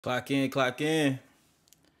Clock in, clock in.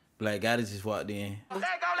 Black Goddess just walked in. Let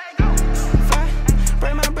go.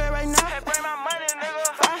 Bring my bread right now. Bring my money,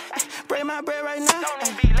 nigga. Bring my bread right now. Don't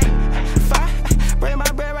even be late. Bring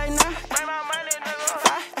my bread right now. Bring my money,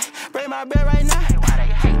 nigga. Bring my bread right now. Why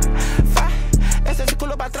they hate? Ese es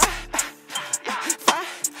culo pa' atrás.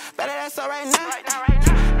 Better that's all right now. Right now.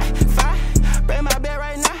 Bring my bread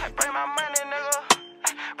right now. Bring my money, nigga.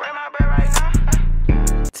 Bring my bread right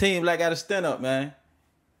now. Team Black Goddess stand up, man.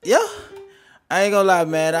 Yeah. I ain't gonna lie,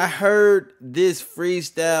 man. I heard this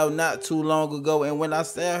freestyle not too long ago, and when I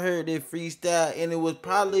say I heard this freestyle, and it was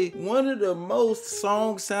probably one of the most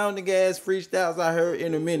song-sounding ass freestyles I heard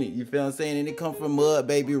in a minute. You feel what I'm saying? And it come from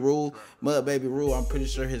Mudbaby Rule. Mudbaby Rule, I'm pretty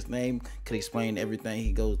sure his name could explain everything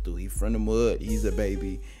he goes through. He from the mud, he's a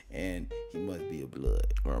baby, and he must be a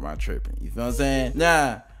blood. Or am I tripping? You feel what I'm saying?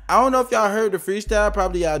 Nah. I don't know if y'all heard the freestyle.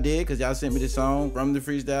 Probably y'all did, because y'all sent me the song from the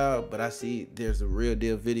freestyle. But I see there's a real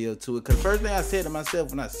deal video to it. Because the first thing I said to myself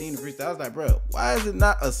when I seen the freestyle, I was like, bro, why is it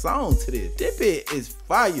not a song to this? This bit is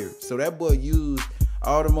fire. So that boy used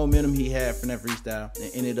all the momentum he had from that freestyle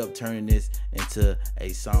and ended up turning this into a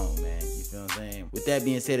song, man. You feel what I'm saying? With that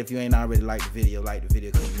being said, if you ain't already liked the video, like the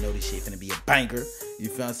video, because you know this shit finna be a banger. You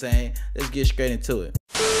feel what I'm saying? Let's get straight into it.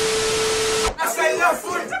 I say left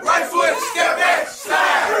foot, right foot, step back,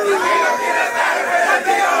 slide.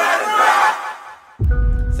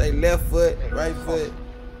 Say left foot, right foot.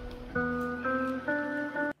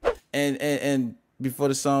 And before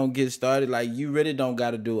the song gets started, like, you really don't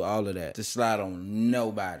gotta do all of that to slide on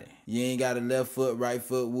nobody. You ain't got a left foot, right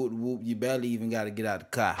foot, whoop whoop. You barely even gotta get out the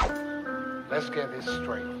car. Let's get this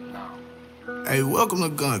straight now. Hey, welcome to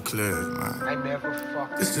Gun Class, man. I never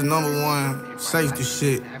fucked. This is the #1 safety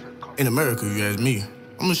shit in America, if you ask me.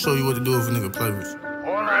 I'm gonna show you what to do if a nigga play with you.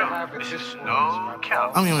 All I have is this no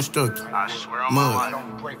count. I'm your instructor. I swear on Mud. my life.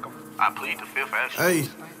 Don't break them. I plead the fifth action. Hey,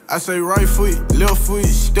 I say right foot, left foot,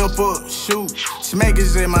 step up, shoot.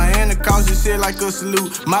 Smackers at my hand, the cause this shit like a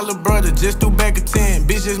salute. My little brother just threw back a 10,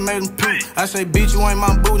 bitch just made him poop. I say, bitch, you ain't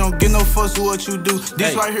my boo, don't get no fuss with what you do.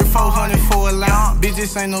 This right here, 400 for a line, bitch,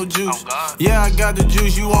 this ain't no juice. Yeah, I got the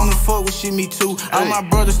juice, you wanna fuck with shit, me too. All my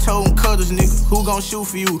brothers told them cutters, nigga, who gon' shoot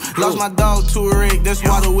for you? Lost my dog to a wreck, that's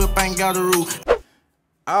why the whip ain't got a roof.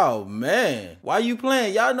 Oh man, why you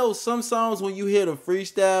playing? Y'all know some songs when you hear the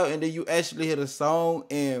freestyle and then you actually hear the song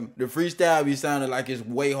and the freestyle be sounding like it's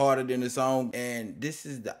way harder than the song, and this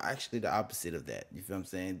is actually the opposite of that. You feel what I'm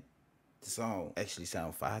saying? The song actually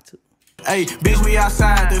sound fire too. Hey, bitch, we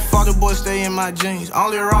outside. The father boy stay in my jeans.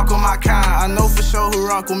 Only rock on my kind. I know for sure who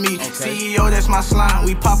rock with me. Okay. CEO, that's my slime.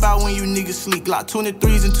 We pop out when you niggas sleep. Like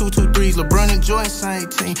 23s and 223s. LeBron and Jordan, same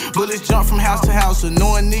team. Bullets jump from house to house.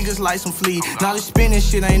 Annoying niggas like some fleas. Now this spinning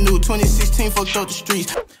shit ain't new. 2016 fucked up the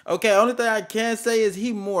streets. Okay, only thing I can say is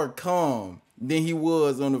he more calm than he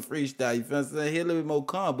was on the freestyle. You feel what I'm saying? He a little bit more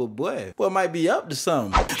calm, but boy might be up to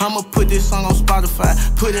something. I'ma put this song on Spotify,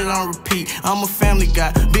 put it on repeat. I'm a family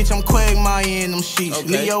guy, bitch, I'm Quagmire in them sheets. Okay.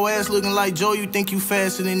 Leave your ass looking like Joe, you think you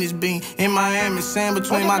faster than this bean. In Miami, sand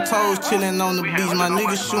between my toes, chilling on the beach. My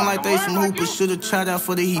niggas shooting like they some hoopers, should've tried out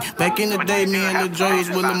for the heat. Back in the day, me and Lil Dre was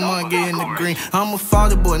with Lamont getting the green. I'm a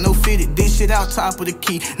father boy, no fitted, this shit out top of the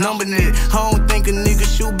key. Number net, I don't think a nigga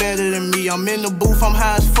shoot better than me. I'm in the booth, I'm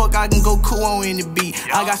high as fuck, I can go cool on any beat.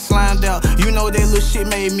 I got slimed out, you know that little shit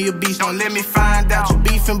made me a beast. Don't let me find out you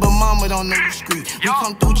beefing, but mama don't know the street. We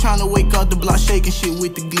come through trying to wake up the block, shaking shit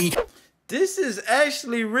with the glee. This is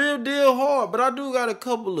actually real deal hard, but I do got a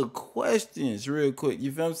couple of questions real quick.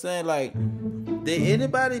 You feel what I'm saying? Like, did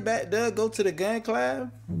anybody back there go to the gun class?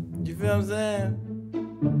 You feel what I'm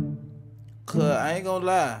saying? Cause I ain't gonna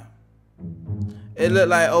lie, it look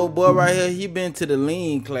like old boy right here, he been to the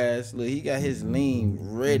lean class. Look, he got his lean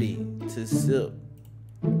ready to sip,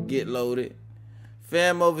 get loaded.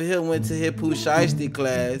 Fam over here went to his Pooh Shiesty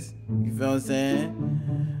class. You feel what I'm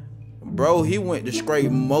saying? Bro, he went to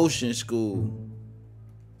straight motion school.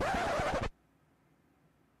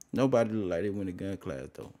 Nobody look like they went to gun class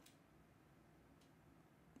though.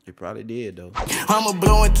 They probably did though. I'ma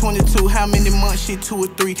blow in 22, how many months, shit 2 or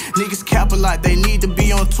 3. Niggas cap a lot, they need to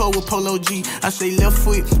be on tour with Polo G. I say left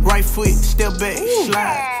foot, right foot, step back,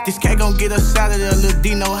 slide. This cat gon' get us out of there, Lil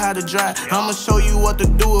D know how to drive. I'ma show you what to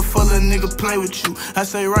do if a little nigga play with you. I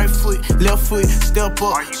say right foot, left foot, step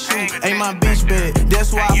up, shoot. Ain't my bitch bad,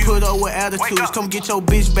 that's why I put up with attitudes. Come get your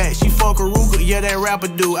bitch back, she fuck a Ruger, yeah that rapper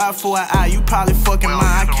do. Eye for an eye, you probably fucking mine,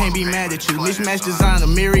 I can't be mad at you. Mismatch designer,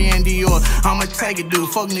 Mary and Dior, I'ma take it dude,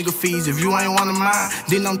 fuck nigga fees. If you ain't one of mine,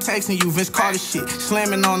 then I'm texting you Vince Carter shit,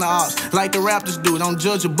 slamming on the ops like the Raptors do. Don't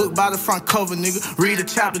judge a book by the front cover, nigga. Read a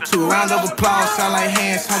chapter 2. Round of applause, sound like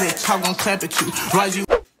hands. How that chalk gon' clap at you. Rise you.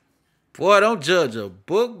 Boy, don't judge a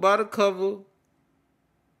book by the cover.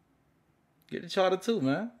 Get the charter too,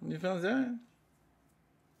 man. You feel what I'm saying?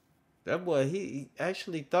 That boy, he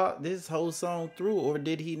actually thought this whole song through, or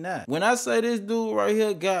did he not? When I say this dude right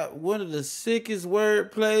here got one of the sickest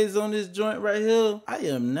word plays on this joint right here, I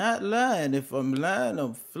am not lying. If I'm lying,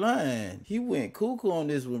 I'm flying. He went cuckoo on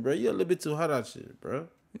this one, bro. You're a little bit too hot out shit, bro.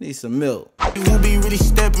 You need some milk. Who be really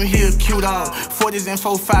stepping here, cute dog. 40s and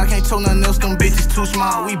 45, can't tell nothing else, them bitches too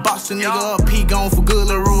small. We box a nigga up, he gone for good,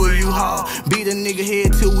 LaRue, you haul. Beat a nigga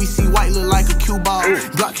head till we see white look like a cue ball.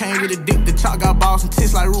 Glock came with a dick, the chalk got balls and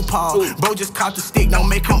tits like RuPaul. Bro just caught the stick, don't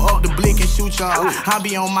make him up the blick and shoot y'all. I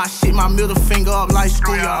be on my shit, my middle finger up like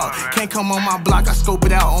screw y'all. Can't come on my block, I scope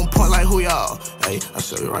it out on point like who y'all. Hey, I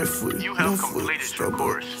show you right foot, You have completed your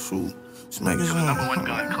course. Shoot, smack his #1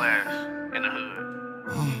 gun class in the hood.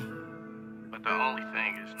 But the only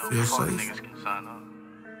thing is no Feel fuck safe. niggas can sign up.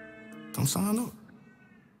 Don't sign up.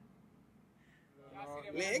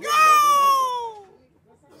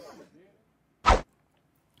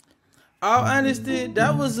 All honesty,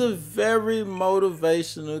 that was a very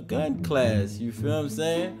motivational gun class. You feel what I'm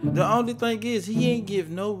saying? The only thing is, he ain't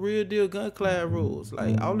give no real deal gun class rules.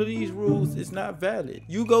 Like, all of these rules is not valid.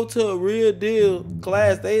 You go to a real deal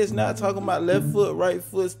class, they is not talking about left foot, right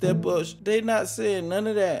foot, step up. They not saying none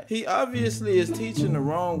of that. He obviously is teaching the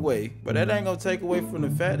wrong way, but that ain't gonna take away from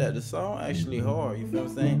the fact that the song actually hard. You feel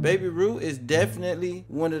what I'm saying? Baby Ruth is definitely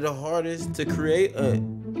one of the hardest to create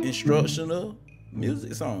an instructional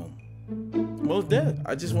music song. Most definitely.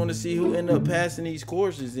 I just want to see who end up passing these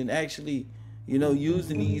courses and actually, you know,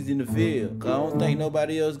 using these in the field. Cause I don't think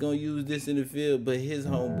nobody else gonna use this in the field but his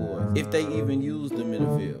homeboys, if they even use them in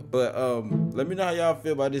the field. But let me know how y'all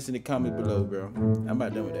feel about this in the comments below, bro. I'm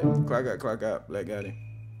about done with that. Clock out, Black Gotti.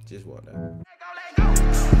 Just walked out.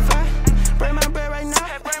 Bring my bread right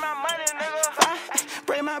now. Bring my money, nigga.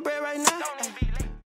 Bring my bread right now.